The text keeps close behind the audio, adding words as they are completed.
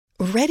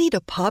Ready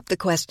to pop the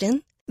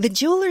question? The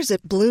jewelers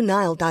at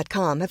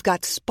BlueNile.com have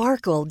got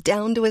sparkle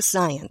down to a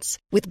science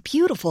with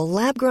beautiful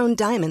lab-grown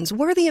diamonds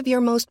worthy of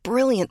your most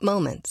brilliant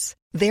moments.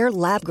 Their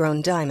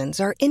lab-grown diamonds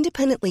are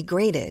independently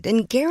graded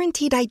and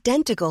guaranteed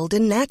identical to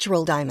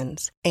natural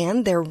diamonds,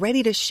 and they're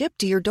ready to ship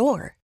to your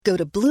door. Go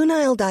to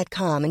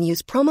BlueNile.com and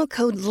use promo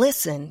code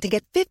LISTEN to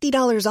get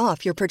 $50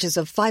 off your purchase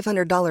of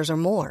 $500 or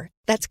more.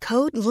 That's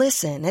code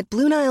LISTEN at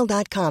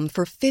BlueNile.com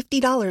for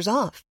 $50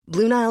 off.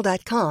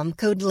 BlueNile.com,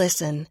 code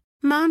LISTEN.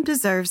 Mom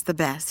deserves the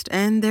best,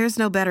 and there's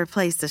no better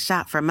place to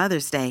shop for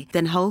Mother's Day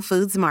than Whole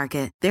Foods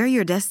Market. They're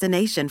your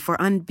destination for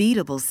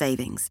unbeatable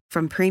savings,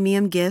 from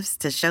premium gifts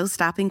to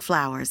show-stopping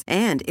flowers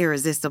and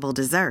irresistible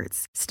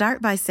desserts.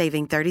 Start by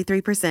saving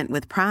 33%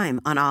 with Prime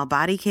on all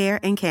body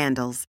care and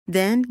candles.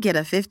 Then get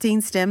a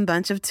 15-stem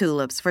bunch of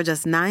tulips for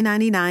just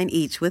 $9.99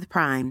 each with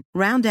Prime.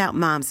 Round out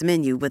Mom's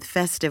menu with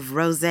festive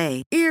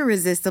rosé,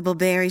 irresistible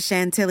berry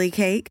chantilly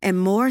cake,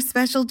 and more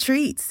special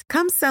treats.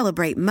 Come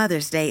celebrate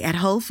Mother's Day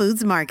at Whole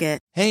Foods Market.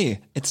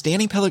 Hey, it's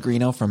Danny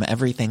Pellegrino from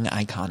Everything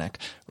Iconic.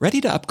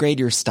 Ready to upgrade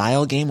your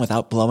style game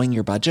without blowing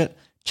your budget?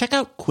 Check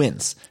out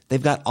Quince.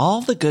 They've got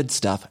all the good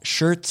stuff,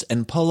 shirts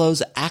and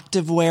polos,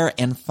 activewear,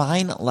 and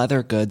fine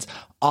leather goods,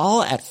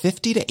 all at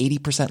 50 to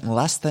 80%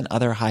 less than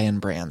other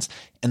high-end brands.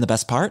 And the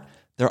best part?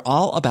 They're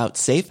all about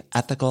safe,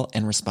 ethical,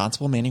 and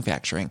responsible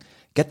manufacturing.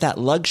 Get that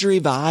luxury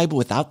vibe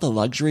without the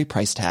luxury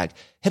price tag.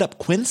 Hit up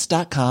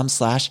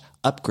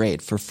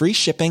quince.com/upgrade for free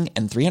shipping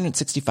and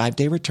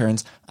 365-day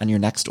returns on your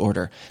next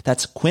order.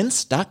 That's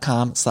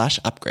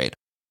quince.com/upgrade.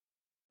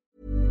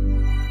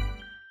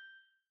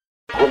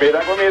 God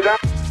middag.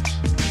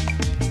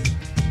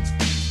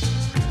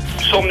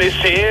 Som ni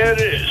ser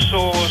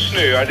så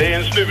snöar det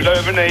en smula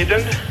över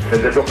nejden.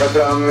 Det plockar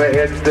fram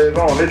ett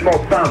vanligt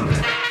måttband.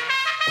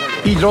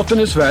 Idrotten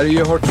i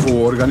Sverige har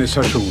 2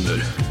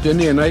 organisationer.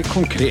 Den ena är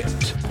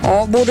Konkret.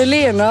 Ja, både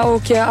Lena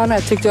och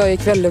Anette tyckte jag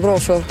gick väldigt bra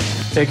för.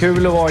 Det är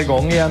kul att vara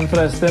igång igen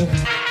förresten.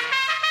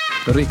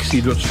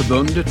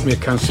 Riksidrottsförbundet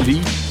med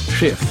kansli,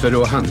 chefer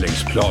och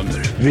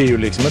handlingsplaner. Vi är ju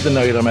liksom inte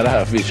nöjda med det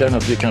här, för vi känner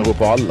att vi kan gå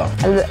på alla.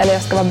 Eller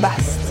jag ska vara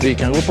bäst. Vi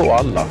kan gå på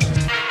alla.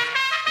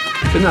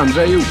 Den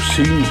andra är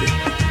Osynlig.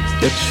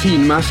 Ett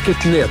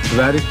finmaskigt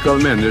nätverk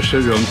av människor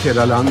runt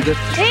hela landet.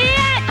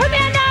 Kom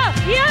igen då!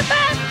 Jobba!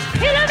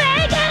 Hela vägen!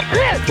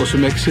 Och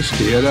som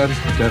existerar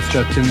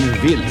därför att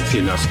den vill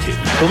finnas till.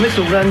 Tommy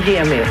Soran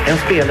Gemi, en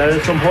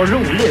spelare som har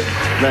roligt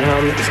när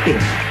han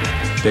spelar.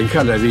 Den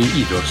kallar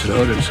vi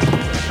idrottsrörelsen.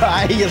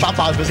 Nej, ingen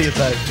tappar precis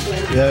där.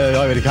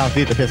 Jag är väl kanske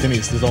lite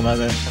pessimistisk om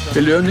henne.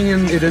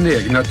 Belöningen är den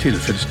egna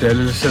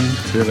tillfredsställelsen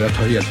över att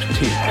ha hjälpt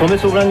till. Tommy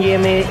Soran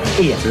Gemi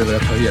över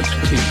att ha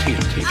hjälpt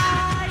till.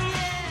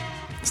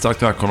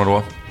 Starkt välkomna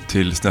då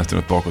till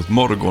Snett bakåt.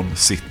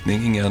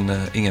 Morgonsittning,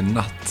 ingen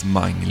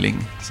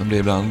nattmangling som det är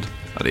ibland.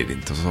 Ja, det är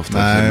inte så ofta.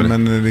 Nej,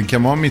 men det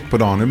kan vara mitt på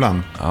dagen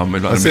ibland. Ja, men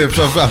ibland jag ser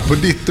framförallt på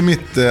ditt och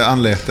mitt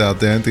anlete att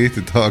det inte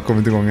riktigt har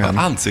kommit igång än.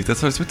 Ja,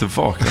 ansiktet har liksom inte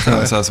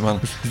vaknat. Så här, så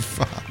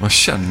man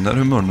känner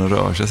hur munnen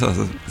rör sig. Så här,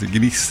 så det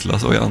gnisslar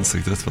så i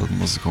ansiktet för att man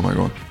måste komma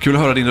igång. Kul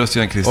att höra din röst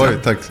igen, Christian. Oj,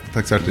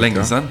 tack så hjärtligt.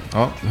 Länge sedan.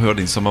 Ja. Hur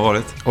din som har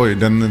varit? Oj,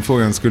 den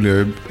frågan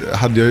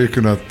hade jag ju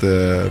kunnat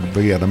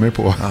bereda mig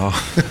på. Ja.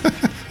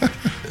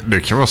 Du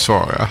kan bara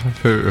svara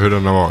hur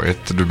den har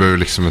varit. Du behöver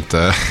liksom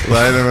inte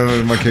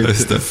man kan ju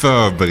inte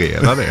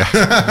förbereda det.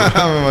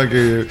 Men man kan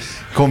ju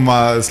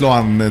slå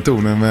an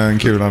tonen med en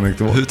kul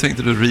anekdot. Hur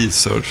tänkte du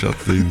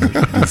researchat din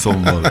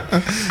sommar?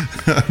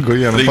 Gå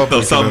igenom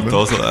pappas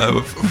samtal så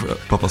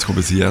pappas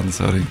kompis Jens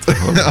har ringt. Ja,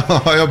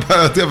 jag har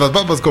börjat träffa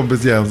pappas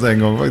kompis Jens en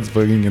gång faktiskt på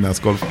Ringenäs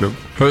golfklubb.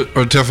 Har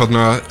du träffat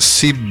några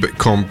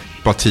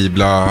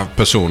SIB-kompatibla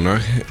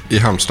personer i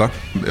Halmstad?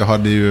 Jag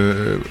hade ju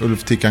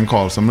Ulf Tickan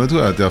Karlsson, men det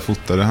tror jag att jag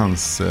fotade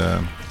hans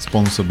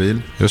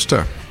sponsorbil. Just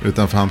det.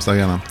 Utanför Halmstad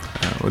Arena.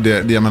 Och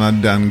jag menar,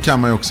 den kan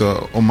man ju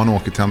också, om man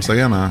åker till Halmstad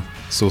Arena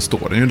så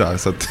står den ju där,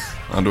 så att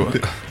ja, då,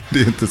 det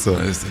är inte så. Ja,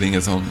 just det är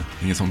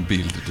ingen sån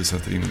bild du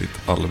sätter in i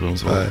ditt album.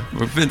 Så. Det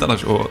var fint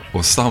annars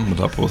att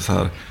samla på så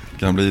här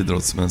gamla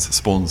idrottsmäns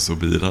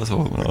sponsorbilar, så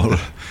man har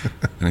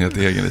en helt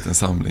egen liten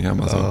samling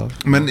hemma. Ja.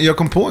 Men jag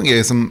kom på en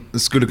grej som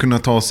skulle kunna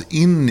ta oss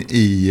in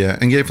i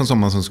en grej från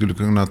sommaren som skulle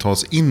kunna ta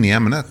oss in i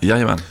ämnet.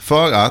 Jajamän.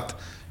 För att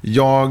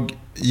jag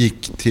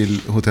gick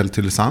till Hotell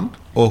Tylösand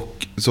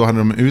och så hade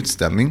de en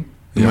utställning.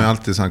 De har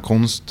alltid sån här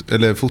konst,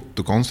 eller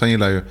fotokonst.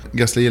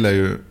 Gessle gillar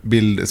ju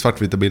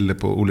svartvita bilder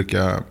på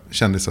olika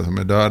kändisar som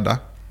är döda.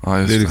 Ja,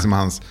 det är liksom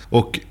hans.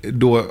 Och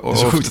då, det är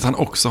så sjukt att han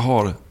också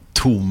har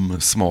tom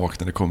smak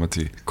när det kommer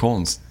till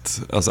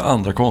konst, alltså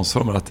andra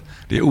konstformer, att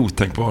det är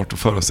otänkbart att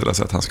föreställa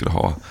sig att han skulle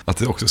ha, att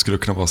det också skulle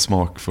kunna vara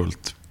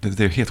smakfullt. Det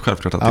är helt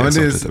självklart att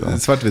det är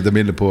svartvita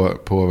bilder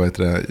på vad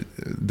heter det,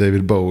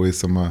 David Bowie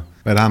som vad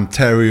är det, han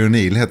Terry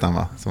O'Neill heter han,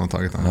 va, som har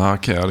tagit den. Ja,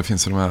 okej, det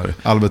finns ju de här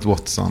Albert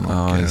Watson och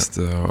ja, just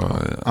det, och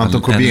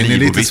Anton Corbijn är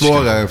lite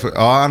svårare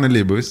ja, han är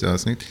Libovic, ja,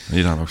 snyggt.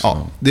 I den också.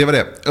 Ja, det var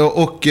det.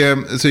 Och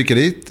så gick jag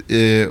dit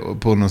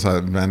på någon sån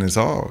här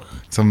vernissage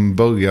som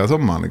börjar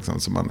sommaren liksom,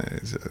 så man är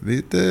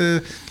lite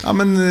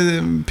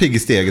pigg i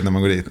steget när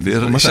man går dit.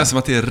 Det känns som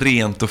att det är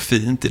rent och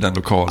fint i den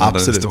lokalen.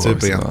 Absolut, där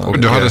superrent. Och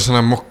du hade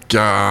såna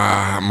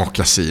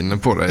mockasiner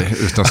på dig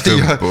utan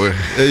strumpor.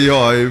 Jag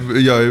har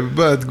ju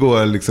börjat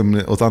gå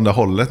liksom åt andra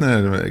hållet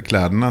när det är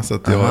kläderna, så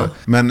att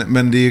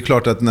men det är ju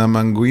klart att när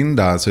man går in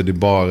där så är det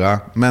bara,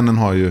 männen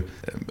har ju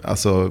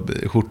alltså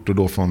skjortor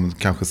då från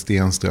kanske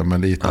Stenström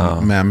eller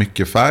lite med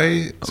mycket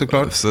färg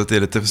såklart. Så att det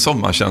är lite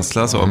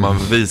sommarkänsla så man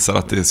visar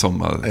att det är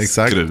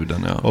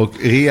sommarskruden. Ja. Och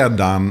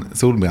redan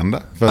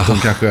solbrända för att de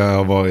kanske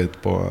har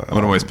varit på... Men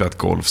de har ju spelat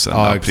golf sen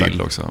april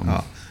exakt. Också.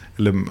 Ja.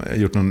 Eller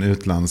gjort någon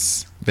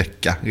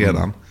utlandsvecka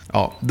redan.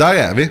 Ja, där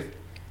är vi.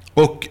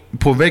 Och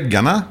på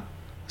väggarna,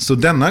 så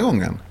denna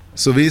gången,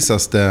 så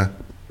visas det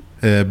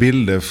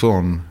bilder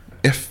från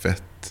F1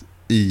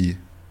 i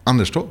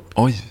Anderstorp.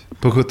 Oj.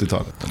 På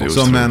 70-talet.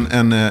 Som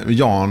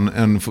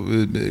en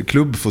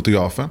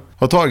klubbfotografen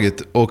har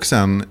tagit, och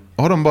sen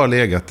har de bara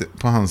legat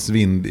på hans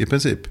vind i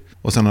princip.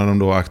 Och sen har de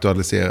då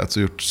aktualiserats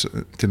och gjorts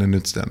till en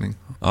utställning.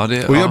 Ja,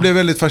 och jag blev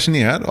väldigt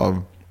fascinerad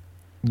av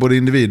både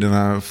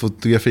individerna,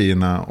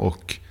 fotografierna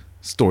och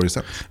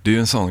storiesen. Det är ju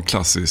en sån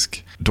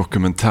klassisk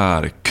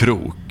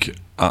dokumentärkrok.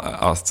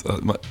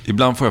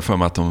 Ibland får jag för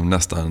mig att de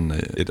nästan,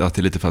 att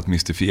det är lite för att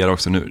mystifiera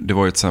också. Nu, det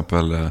var ju till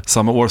exempel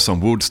samma år som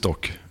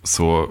Woodstock,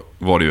 så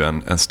var det ju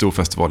en stor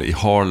festival i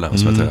Harlem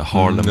som heter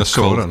Harlem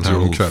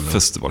Cultural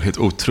Festival. Helt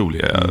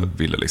otroliga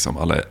bilder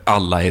liksom.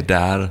 Alla är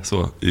där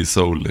så i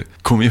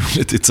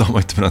soul-communityt som var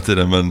inte på den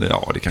tiden, men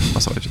ja, det kanske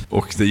man sa.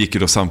 Och det gick ju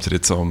då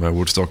samtidigt som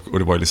Woodstock, och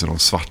det var ju liksom de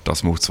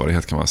svartas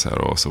motsvarighet kan man säga.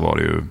 Och så var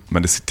det ju,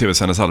 men det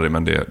tv-sändes aldrig,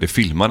 men det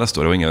filmades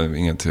då. Det var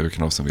ingen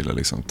tv-kanal som ville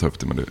liksom ta upp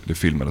det, men det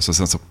filmades. Och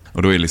sen så,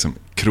 och då är liksom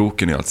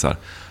kroken i allt så här,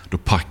 då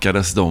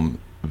packades de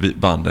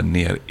banden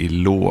ner i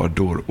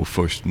lådor, och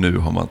först nu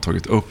har man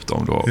tagit upp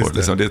dem då. Och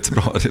liksom, det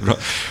är bra.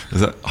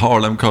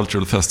 Harlem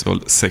Cultural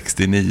Festival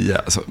 69.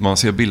 Alltså, man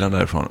ser bilderna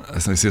därifrån.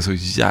 Alltså, det ser så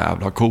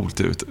jävla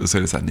coolt ut. Och så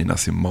är det så här Nina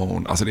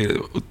Simone. Alltså det är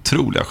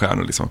otroliga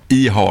stjärnor liksom.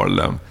 I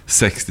Harlem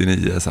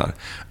 69 så här,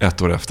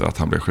 ett år efter att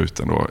han blev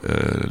skjuten då,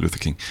 Luther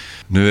King.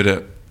 Nu är det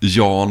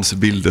Jans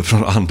bilder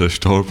från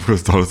Anderstorp på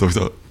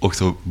 70-talet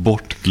också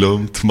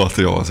bortglömt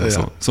material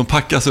som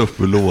packas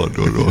upp ur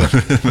lådor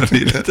men det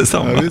är lite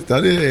samma. Ja, visst, det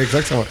är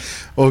exakt samma.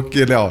 Och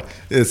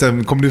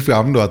sen kom det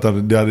fram då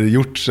att det hade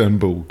gjorts en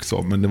bok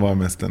så, men det var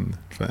mest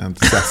för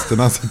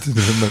entusiasterna.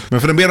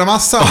 Men för den breda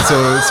massan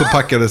så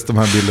packades de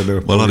här bilderna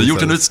upp. Man hade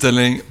gjort en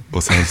utställning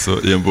och sen så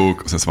i en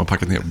bok, och sen så man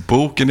packat ner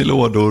boken i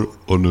lådor,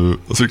 och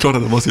så är det klart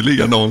att det måste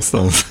ligga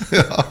någonstans.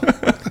 Ja.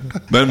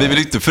 Men vi vill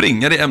inte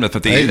förringa det ämnet, för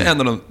att det är ju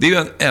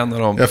en av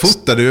dem. Jag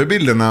fotade ju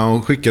bilderna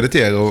och skickade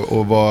till er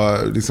och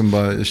var liksom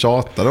bara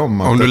tjatade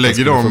om att om du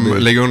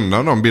lägger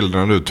undan de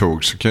bilderna du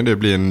tog, så kan det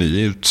bli en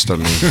ny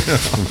utställning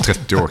om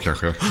 30 år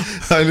kanske.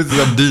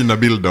 Dina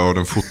bilder och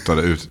den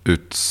fotade ut.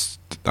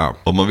 Ja.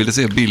 Om man ville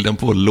se bilden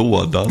på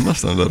lådan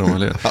nästan där de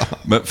har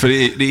men för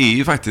det är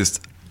ju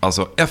faktiskt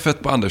alltså F1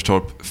 på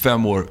Anderstorp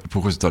 5 år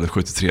på 70-talet,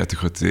 73 till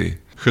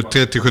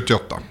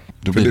 78.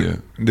 Då blir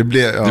det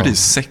blir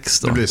 6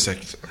 då. Det blir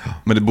 6.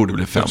 Men det borde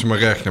bli 5. Så man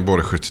räknar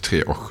både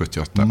 73 och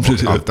 78.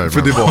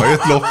 För det var ju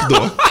ett lopp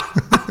då.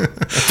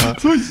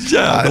 Så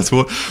jävla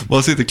svårt.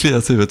 Man sitter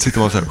kliat i huvudet, sitter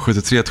man så här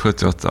 73 till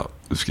 78.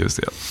 Nu ska vi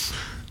se.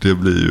 Det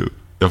blir ju,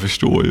 jag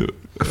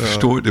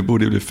förstår, det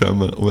borde bli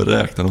 5, om jag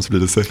räknar dem så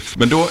blir det 6.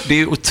 Men då,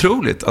 det är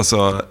otroligt,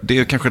 alltså, det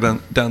är kanske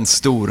de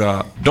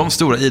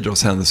stora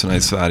idrottshändelserna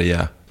i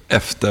Sverige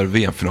efter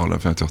VM-finalen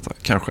 58,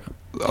 kanske.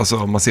 Alltså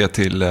om man ser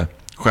till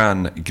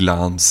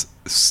stjärnglans,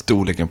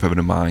 storleken på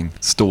evenemang,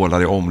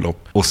 stålar i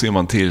omlopp, och ser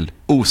man till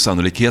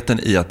osannolikheten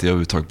i att det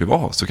överhuvudtaget blir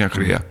av, så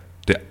kanske det är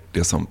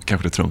det som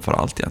kanske det trumfar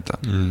allt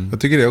egentligen. Jag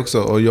tycker det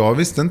också, och jag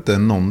visste inte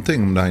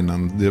någonting om det här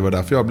innan. Det var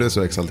därför jag blev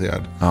så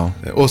exalterad. Ja.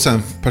 Och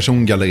sen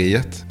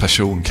persongalleriet,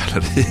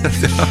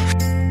 ja.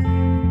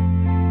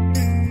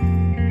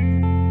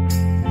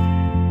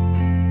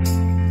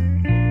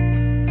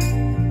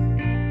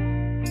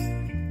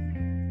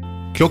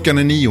 Klockan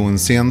är 9 en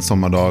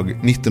sensommardag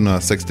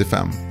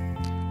 1965.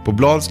 På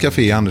Blads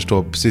Café i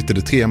Anderstorp sitter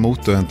de 3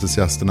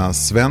 motorentusiasterna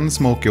Sven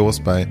Smoke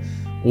Åsberg,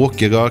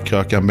 Åke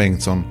Rörkrökan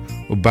Bengtsson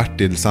och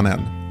Bertil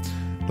Sanell.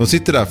 De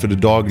sitter där för det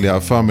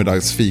dagliga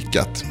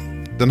förmiddagsfikat.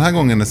 Den här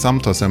gången är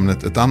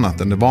samtalsämnet ett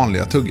annat än det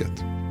vanliga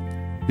tugget.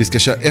 Vi ska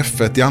köra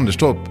F1 i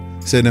Anderstorp,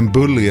 säger den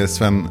bullrige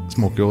Sven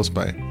Smoke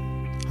Åsberg.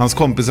 Hans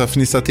kompisar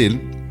fnissar till.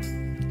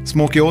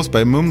 Smoke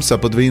Åsberg mumsar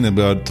på ett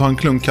wienerbröd, tar en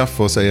klunk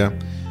kaffe och säger: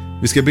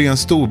 vi ska bygga en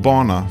stor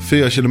bana,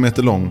 4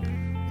 kilometer lång,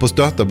 på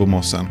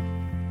Stötabomossen.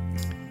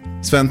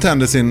 Sven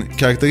tänder sin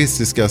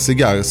karaktäristiska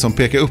cigarr som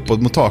pekar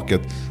uppåt mot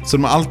taket,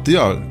 som de alltid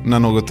gör när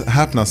något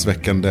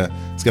häpnadsväckande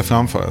ska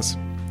framföras.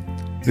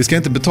 Vi ska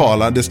inte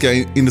betala, det ska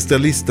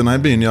industrialisterna i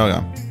byn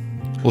göra.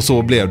 Och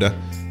så blev det.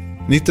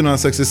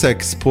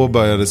 1966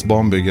 påbörjades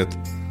banbygget,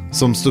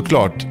 som stod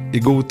klart i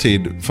god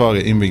tid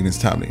före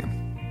invigningstävlingen.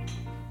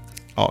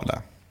 Ja, där.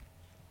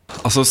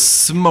 Alltså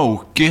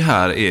Smokey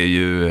här är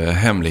ju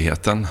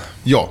hemligheten.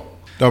 Ja,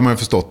 det har man ju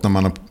förstått när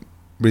man har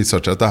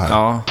researchat det här.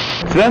 Ja,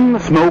 Sven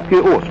Smokey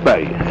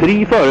Åsberg,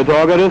 fri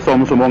företagare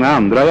som så många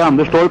andra i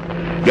Anderstorp,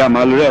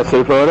 gammal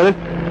racerförare,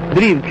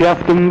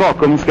 drivkraften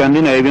bakom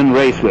Scandinavian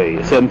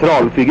Raceway,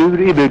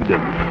 centralfigur i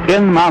bygden,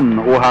 en man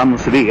och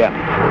hans VM.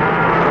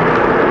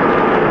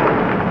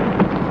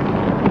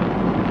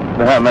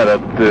 Det här med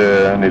att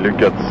ni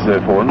lyckats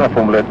få den här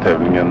Formel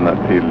 1-tävlingen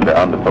till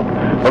Anderstorp.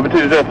 Vad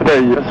betyder det för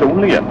dig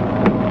personligen?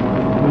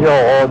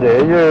 Ja, det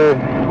är ju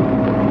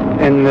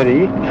en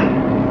merit.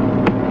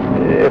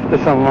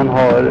 Eftersom man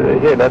har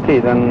hela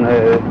tiden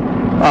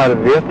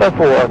arbetat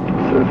på att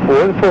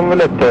få en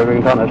Formel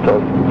 1-tävling till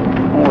Anderstorp.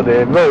 Och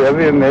det började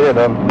vi med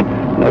redan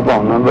när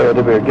banan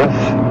började byggas.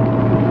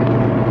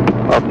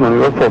 Att man nu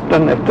har fått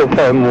den efter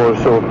 5 år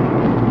så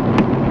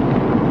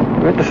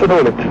det är inte så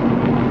dåligt.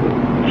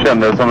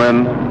 Känner det som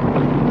en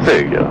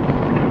seger?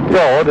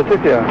 Ja, det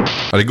tycker jag.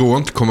 Ja, det går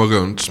inte att komma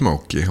runt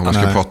Smokey om man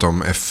ska prata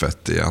om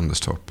F1 i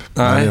Anderstorp.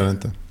 Nej, gör det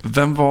inte.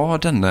 Vem var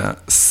denne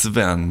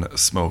Sven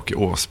Smokey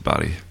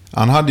Åsberg?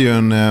 Han hade ju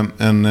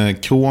en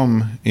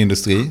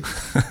kromindustri.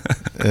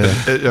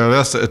 Jag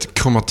läste ett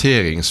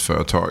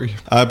kromateringsföretag.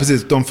 Ja,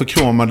 precis. De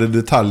förkromade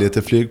detaljer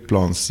till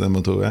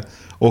flygplansmotorer.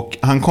 Och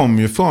han kom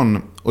ju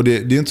från, och det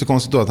är inte så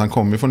konstigt då att han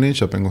kom ju från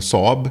Linköping och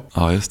Saab.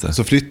 Ja, just det.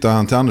 Så flyttade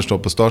han till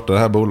Anderstorp och startade det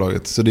här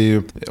bolaget. Så det är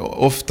ju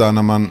ofta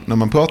när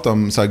man pratar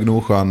om så här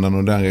Gnosjöanden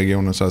och den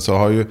regionen så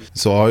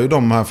har ju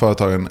de här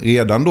företagen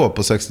redan då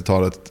på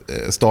 60-talet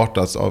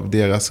startats av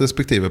deras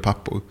respektive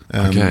pappor.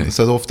 Okay.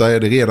 Så att ofta är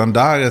det redan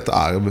där ett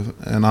arv,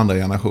 en andra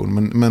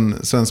generation. Men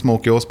Sven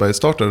Smokey Åsberg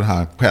startade det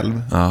här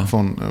själv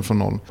från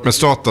noll. Men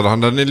startade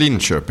han den i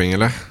Linköping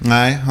eller?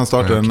 Nej, han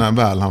startade den när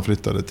väl han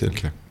flyttade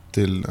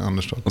till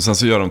Anderstorp. Och sen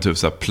så gör de typ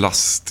så här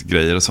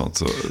plastgrejer och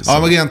sånt. Ja,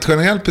 men rent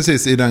generellt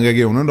precis i den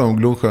regionen då,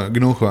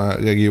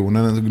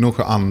 Gnosjö-regionen,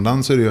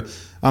 Gnosjö-andan, så är det ju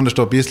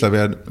Anderstorp,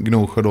 Gislaved,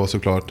 Gnosjö då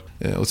såklart.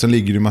 Och sen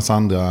ligger det ju en massa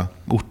andra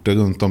orter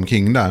runt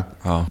omkring där.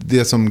 Ja.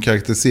 Det som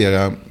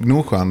karaktäriserar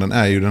Gnosjöanden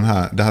är ju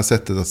det här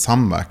sättet att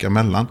samverka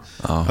mellan.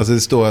 Ja. Alltså det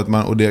står att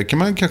man, och det kan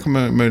man kanske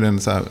möjligen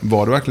säga,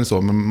 var det verkligen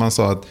så, men man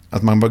sa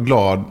att man var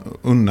glad,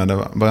 unnade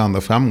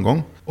varandra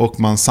framgång. Och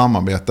man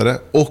samarbetade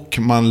och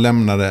man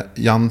lämnade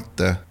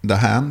Jante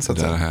därhän, så att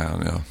säga.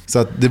 Ja. Så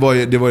att det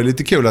var ju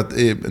lite kul att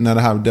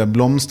när det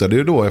blomstrade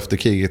ju då efter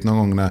kriget någon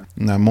gång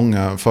när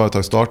många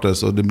företag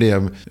startades och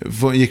det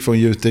gick från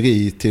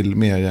gjuteri till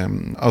mer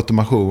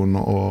automation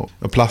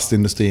och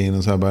plastindustrin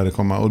och så här började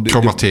komma. Och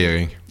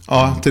kromatering.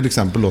 Ja, till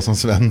exempel då som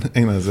Sven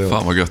ägnade sig åt.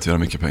 Fan vad gött att göra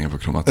mycket pengar på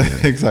kromatering.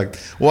 Exakt.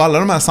 Och alla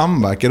de här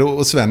samverkade,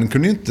 och Sven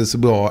kunde ju inte så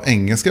bra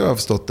engelska, jag har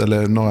förstått,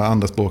 eller några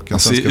andra språk. Han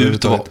ser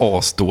ut att vara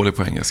asdålig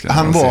på engelska.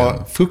 Han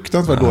var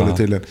fruktansvärt dålig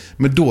tydligen.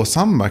 Men då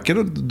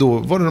samverkade, då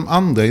var det de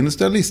andra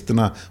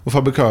industrialisterna och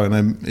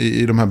fabrikörerna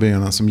i de här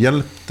byarna som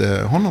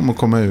hjälpte honom att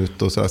komma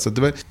ut och så. Så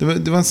det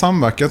var en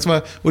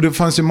samverkan. Och det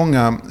fanns ju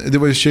det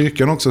var ju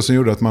kyrkan också som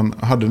gjorde att man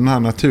hade den här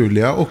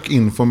naturliga och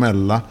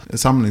informella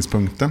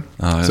samlingspunkten.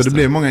 Ja, så det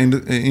blev många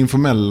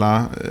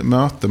informella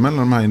möten mellan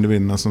de här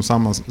individerna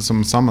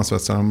som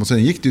sammansvetsade dem. Och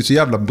sen gick det ju så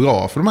jävla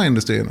bra för de här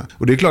industrierna.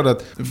 Och det är klart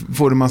att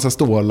får du massa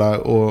stålar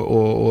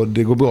och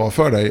det går bra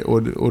för dig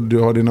och du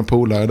har dina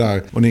polare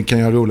där och ni kan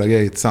göra roliga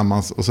grejer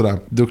tillsammans och sådär.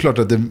 Det är klart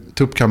att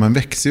tuppkammen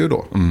växer ju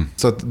då. Mm.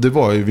 Så att det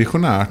var ju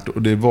visionärt,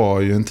 och det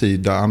var ju en tid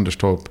där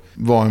Anderstorp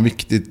var en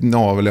viktigt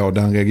nav, eller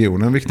den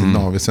regionen, en viktigt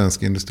nav i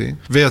svensk industri.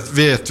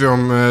 Vet vi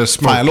om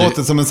Smokey? Jag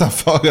låter som en sån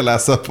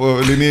föreläsare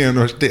på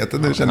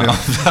Linnéuniversitetet nu, känner jag.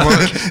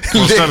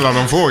 Man ställer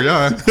någon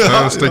fråga.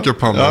 Jag sträcker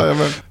upp handen.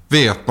 Ja,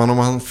 vet man om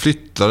han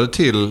flyttade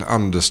till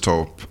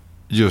Anderstorp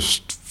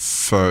just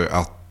för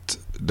att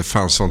det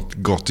fanns sånt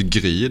gott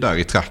gry där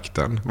i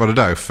trakten? Var det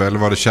därför, eller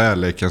var det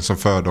kärleken som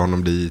förde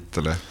honom dit?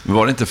 Eller? Men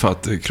var det inte för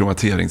att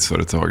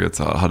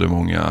kromateringsföretaget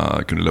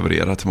kunde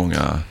leverera till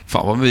många...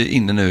 Fan, var vi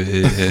inne nu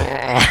i...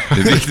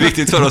 Det är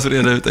viktigt för oss att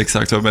reda ut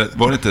exakt. Men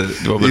var det inte...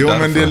 Det var väl därför.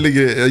 Men det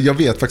ligger... Jag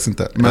vet faktiskt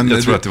inte. Men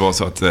jag tror att det var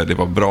så att det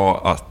var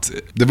bra att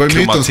det var ju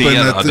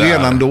mytomspunnet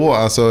redan då.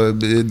 Alltså,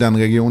 den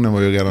regionen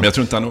var ju redan... Men jag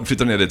tror inte han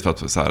flyttade ner dit för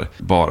att, så här,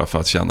 bara för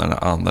att känna den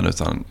här andan,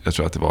 utan jag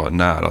tror att det var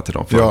nära till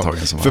de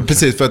företagen som var...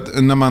 Precis, för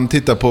att när man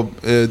tittar på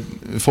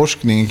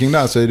forskningen kring det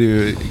här så är det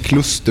ju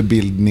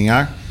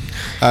klusterbildningar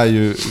är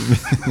ju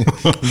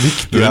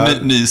viktiga.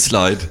 Ny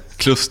slide,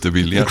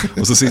 klusterbildningar.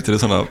 Och så sitter det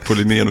sådana på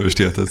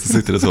Linnéuniversitetet, så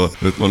sitter det så,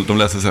 de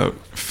läser så här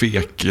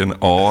feken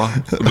A,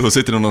 och då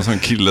sitter det någon sån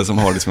kille som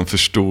har liksom en för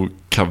stor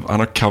han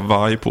har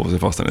kavaj på sig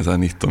fast han är så här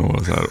 19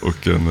 år så här,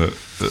 och en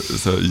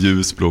så här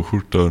ljusblå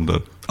skjorta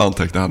under.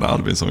 Antecknar han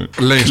Albinsson.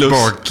 Längst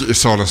bak i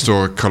salen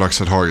står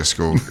Karl-Axel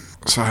Hageskog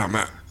så här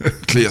med,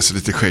 kliar sig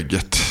lite i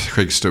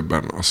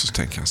skäggstubben, och så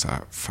tänker han så här: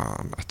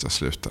 fan att jag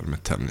slutade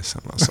med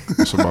tennisen alltså.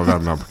 Och så bara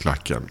vänder han på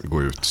klacken,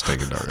 går ut,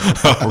 stänger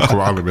dörren och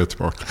kommer aldrig mer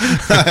tillbaka.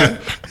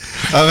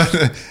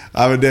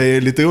 Ja, men det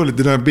är lite roligt,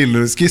 den här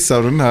bilden skissar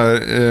av den här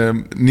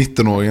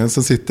 19-åringen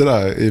som sitter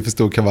där i för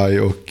stor kavaj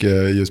och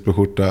ljusblå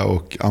skjorta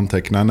och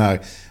antecknar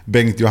när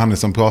Bengt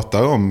Johannesson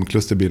pratar om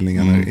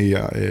klusterbildningarna i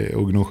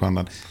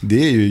Gnosjöandan.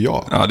 Det är ju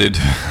jag. Ja, det är du.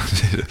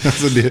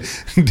 Alltså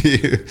det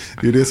är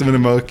ju det som är det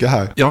mörka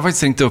här. Jag har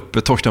faktiskt ringt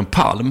upp Torsten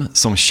Palm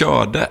som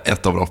körde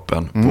ett av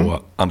loppen på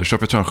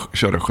Anderstorp. Jag tror han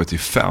körde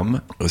 75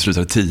 och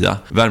slutade 10.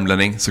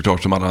 Värmlänning,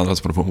 såklart, som alla andra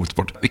som håller på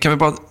motorsport. Vi kan väl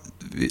bara...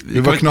 Vi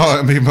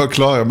var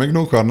klara med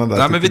Gnosjörna där.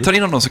 Nej, men vi tar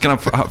in honom så kan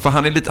han för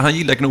han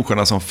gillar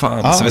Gnosjörna som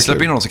fan. Så vi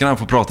släpper in honom så kan han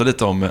få prata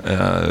lite om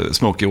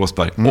Smokey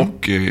Åsberg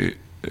och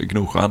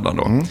Gnosjöandan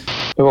då.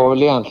 Det var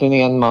väl egentligen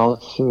en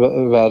mans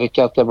verk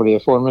att det blev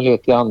Formel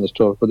 1 i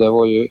Anderstorp, och det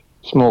var ju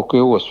Smokey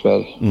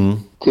Åsberg.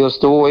 Till att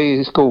stå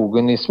i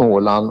skogen i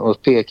Småland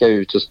och peka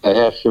ut och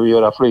säga här ska vi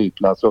göra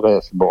flygplats och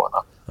racerbana.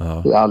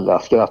 Ja. Alla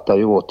skrattar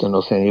ju åt den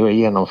och sen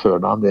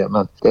genomförde han det,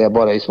 men det är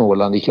bara i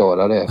Småland de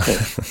klarar det.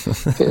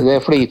 Det är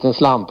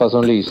flitens lampa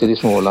som lyser i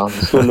Småland.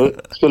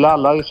 Skulle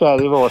alla i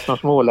Sverige vara som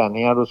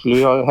smålänningar, då skulle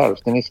jag ha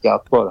hälften i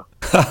skatt bara.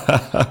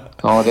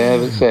 Ja, det är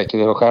väl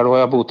säkert. Själv har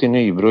jag bott i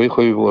Nybro i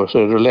 7 år, så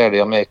då lärde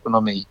jag mig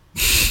ekonomi.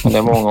 Men det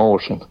är många år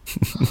sedan.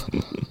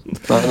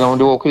 Men om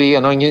du åker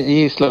igenom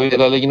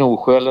Gislaved eller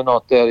Gnosjö eller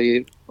något där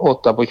i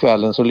 8 på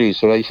kvällen, så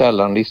lyser det i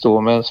källaren. De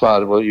står med en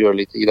svarv och gör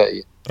lite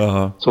grejer.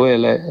 Aha. Så är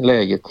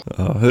läget.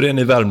 Aha. Hur är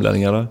ni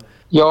värmlänningar då?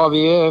 Ja,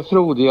 vi är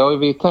frodiga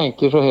och vi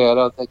tänker så här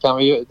att det kan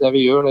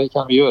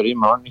vi göra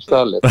imorgon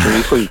istället. Så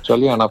vi skjuter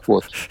gärna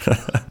på det.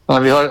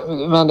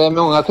 Men det är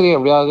många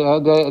trevliga.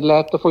 Det är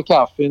lätt att få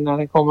kaffe när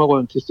det kommer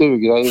runt till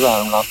stugor i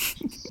Värmland.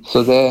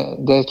 Så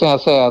det kan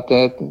jag säga att det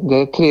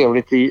är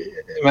trevligt,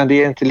 men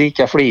det är inte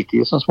lika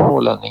flitigt som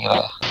smålänningar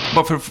är.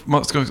 Bara för att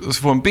man ska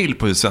få en bild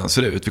på hur Sven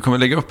ser ut. Vi kommer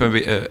lägga upp jag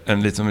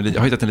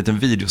har hittat en liten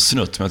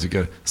videosnutt som jag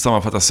tycker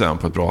sammanfattar Sven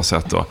på ett bra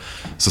sätt då.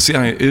 Så ser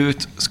han ju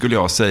ut, skulle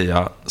jag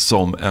säga,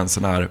 som en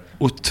sån här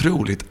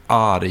otroligt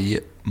arg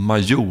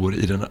major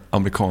i den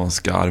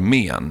amerikanska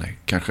armén.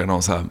 Kanske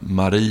någon sån här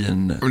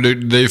marin...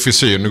 Det är ju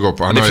frisyren du går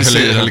på. Han har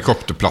ju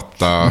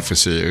helikopterplatta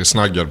frisyr,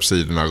 snaggad på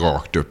sidorna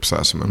rakt upp så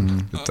här, som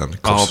en liten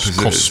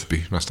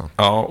Cosby nästan.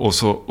 Ja,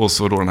 och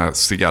så då den här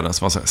cigarren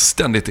som han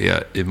ständigt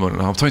är i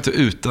munnen. Han tar inte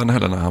ut den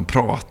heller när han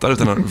pratar,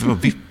 utan han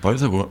vippar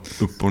lite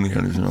upp och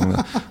ner.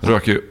 Liksom.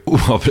 Röker ju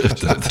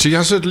oavbrutet. Jag tycker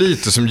han ser ut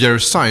lite som Jerry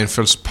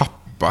Seinfelds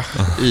pappa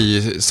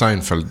i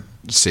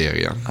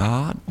Seinfeld-serien.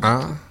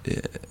 Ja.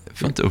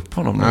 Får inte upp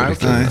honom nu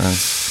riktigt.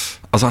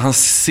 Alltså han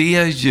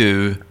ser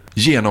ju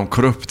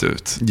genomkorrupt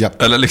ut.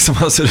 Yep. Eller liksom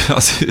han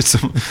ser ut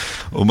som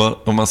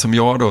om man som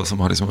jag då, som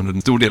har liksom under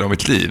en stor del av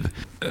mitt liv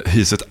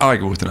hyser ett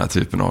agg mot den här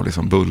typen av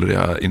liksom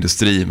bullriga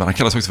industri. Men han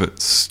kallas också för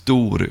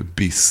stor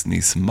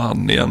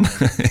businessman i en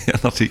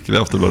artikel i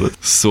Aftonbladet.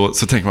 Så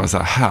tänker man så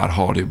här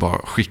har det ju bara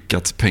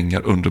skickats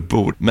pengar under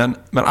bord. Men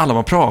alla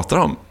man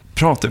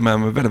pratar med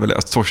väldigt,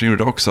 väldigt, Torsten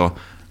gjorde det också.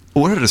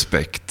 Oerhörd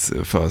respekt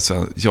för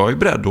Sven. Jag är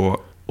beredd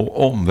då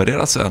och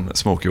omvärdera sen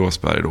Smokey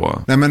Åsberg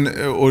då. Nej, men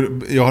och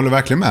jag håller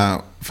verkligen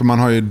med. För man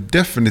har ju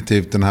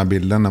definitivt den här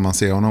bilden när man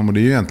ser honom. Och det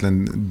är ju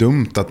egentligen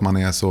dumt att man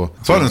är så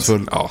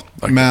fördomsfull. Ja,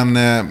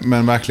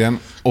 men verkligen.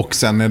 Och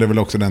sen är det väl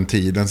också den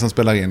tiden som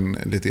spelar in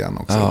lite grann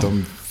också. Ja. Att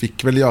de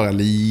fick väl göra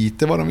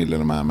lite vad de ville,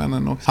 de här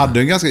männen. Och hade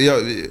en ganska,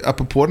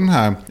 apropå den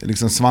här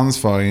liksom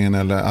svansföringen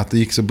eller att det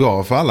gick så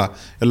bra för alla.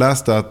 Jag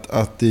läste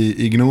att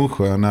i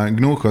Gnosjö, när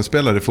Gnosjö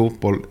spelade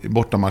fotboll i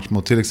bortamatch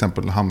mot till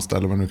exempel Halmstad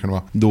eller vad det nu kan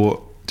vara.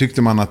 Då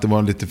tyckte man att det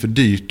var lite för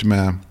dyrt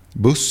med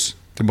buss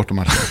till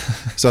bortamatchen.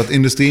 Så att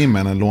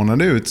industrimännen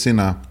lånade ut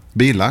sina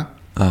bilar.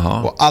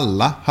 Aha. Och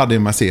alla hade ju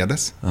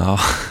Mercedes. Aha.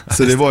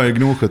 Så det var ju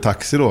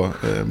Gnosjö-taxi då,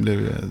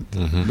 blev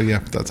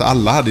begreppet. Alltså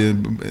alla hade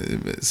ju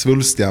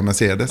svulstiga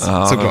Mercedes,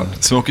 såklart.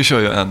 Smokey kör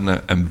ju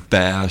en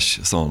beige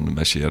sån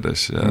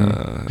Mercedes.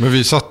 Men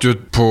vi satt ju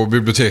på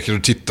biblioteket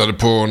och tittade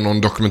på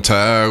någon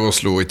dokumentär och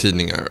slog i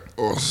tidningar.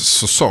 Och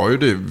så sa ju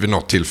du vid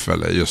något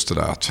tillfälle just det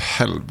där att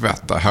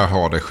helvete, här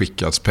har det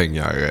skickats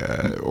pengar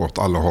åt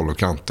alla håll och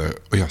kanter.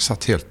 Och jag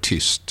satt helt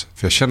tyst.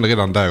 För jag kände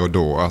redan där och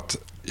då att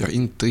jag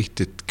inte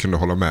riktigt kunde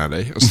hålla med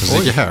dig. Och så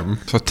gick jag hem.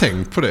 Så jag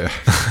tänkt på det.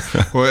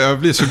 Och jag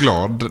blir så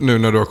glad nu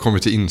när du har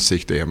kommit till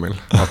insikt,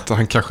 Emil. Att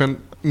han kanske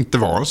inte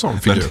var en sån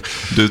figur.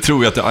 Men du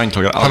tror ju att jag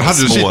anklagar alla. Han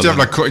hade ju sitt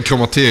jävla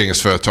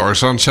kromateringsföretag.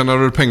 Så han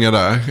tjänade pengar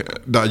där.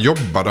 Där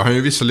jobbade han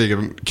ju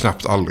visserligen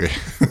knappt aldrig.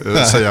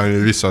 Säger han ju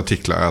i vissa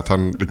artiklar. Att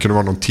det kunde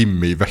vara någon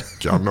timme i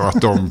veckan. Och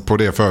att de på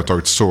det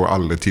företaget såg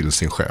aldrig till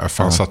sin chef.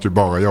 Han satt ju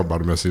bara och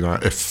jobbade med sina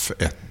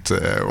F1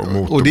 och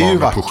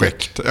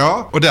motorbaneprojekt.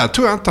 Ja, och där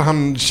tror jag inte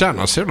han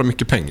tjänade så jävla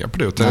mycket pengar på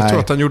det. Utan jag tror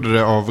att han gjorde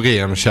det av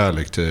ren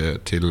kärlek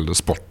till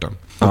sporten.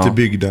 Och till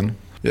bygden.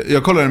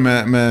 Jag kollade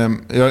med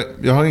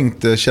jag har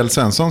ringt Kjell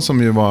Svensson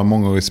som ju var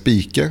mångårig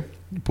speaker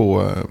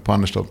på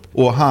Anderstorp.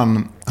 Och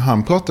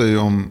han pratar ju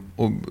om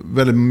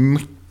väldigt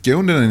mycket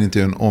under den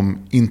intervjun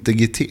om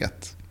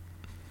integritet.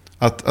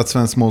 Att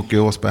Sven Smokey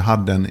Åsberg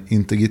hade en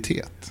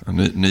integritet.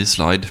 Ny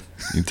slide.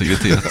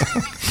 Integritet.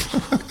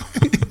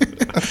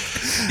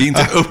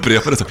 Inte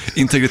upprepa det så.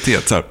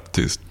 Integritet, så här,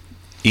 tyst.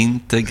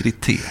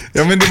 Integritet.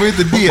 Ja, men det var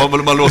inte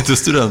det. Man låter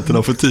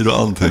studenterna få tid att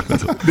anteckna.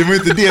 Det var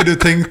inte det du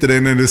tänkte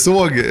dig när du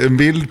såg en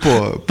bild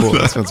på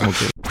Sven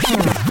Smokey.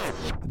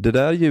 Det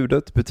där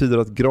ljudet betyder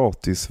att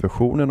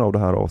gratisversionen av det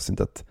här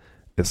avsnittet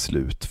är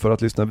slut. För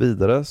att lyssna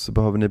vidare så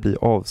behöver ni bli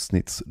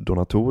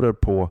avsnittsdonatorer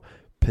på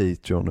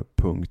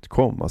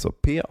patreon.com. Alltså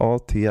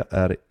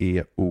patreon.com.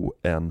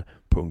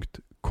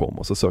 patreon.com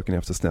och så söker ni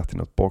efter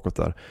Snett-inåt bakåt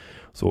där.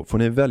 Så får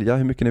ni välja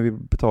hur mycket ni vill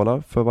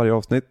betala för varje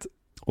avsnitt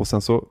och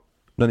sen så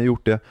när ni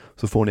gjort det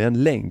så får ni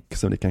en länk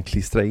som ni kan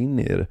klistra in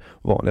i er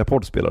vanliga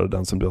poddspelare,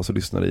 den som du alltså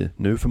lyssnar i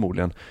nu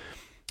förmodligen.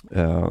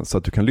 Så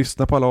att du kan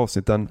lyssna på alla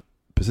avsnitten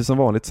precis som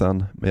vanligt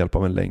sen med hjälp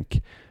av en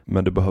länk.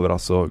 Men du behöver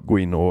alltså gå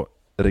in och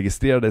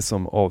registrera dig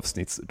som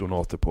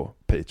avsnittsdonator på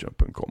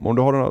patreon.com. Om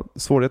du har några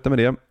svårigheter med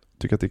det,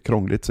 tycker att det är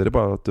krångligt, så är det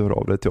bara att du hör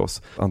av dig till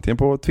oss. Antingen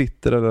på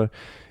Twitter eller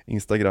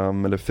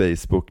Instagram eller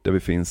Facebook där vi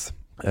finns.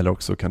 Eller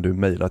också kan du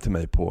mejla till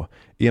mig på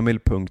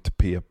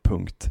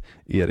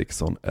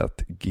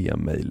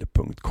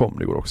emil.p.eriksson@gmail.com.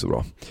 Det går också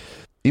bra.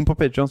 In på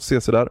Patreon så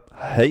ses vi där.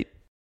 Hej!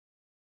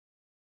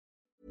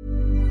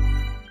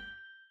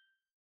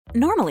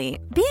 Normally,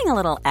 being a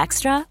little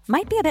extra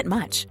might be a bit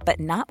much, but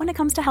not when it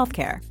comes to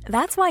healthcare.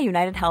 That's why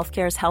United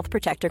Healthcare's Health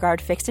Protector Guard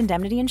fixed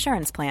indemnity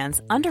insurance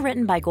plans,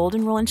 underwritten by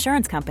Golden Rule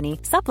Insurance Company,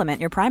 supplement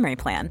your primary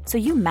plan so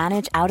you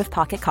manage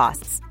out-of-pocket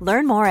costs.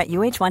 Learn more at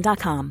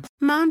uh1.com.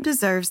 Mom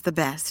deserves the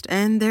best,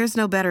 and there's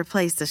no better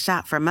place to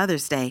shop for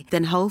Mother's Day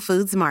than Whole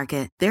Foods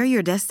Market. They're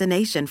your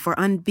destination for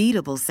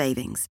unbeatable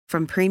savings,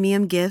 from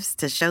premium gifts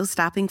to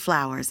show-stopping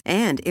flowers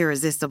and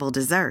irresistible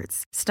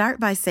desserts. Start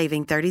by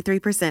saving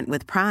 33%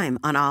 with Prime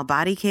on all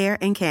body care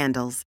and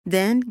candles.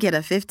 Then get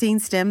a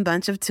 15-stem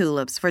bunch of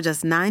tulips for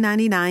just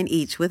 $9.99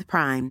 each with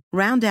Prime.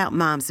 Round out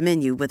Mom's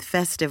menu with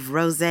festive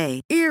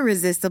rosé,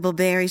 irresistible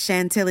berry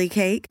chantilly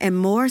cake, and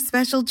more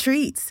special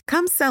treats.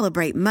 Come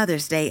celebrate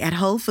Mother's Day at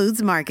Whole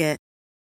Foods Market.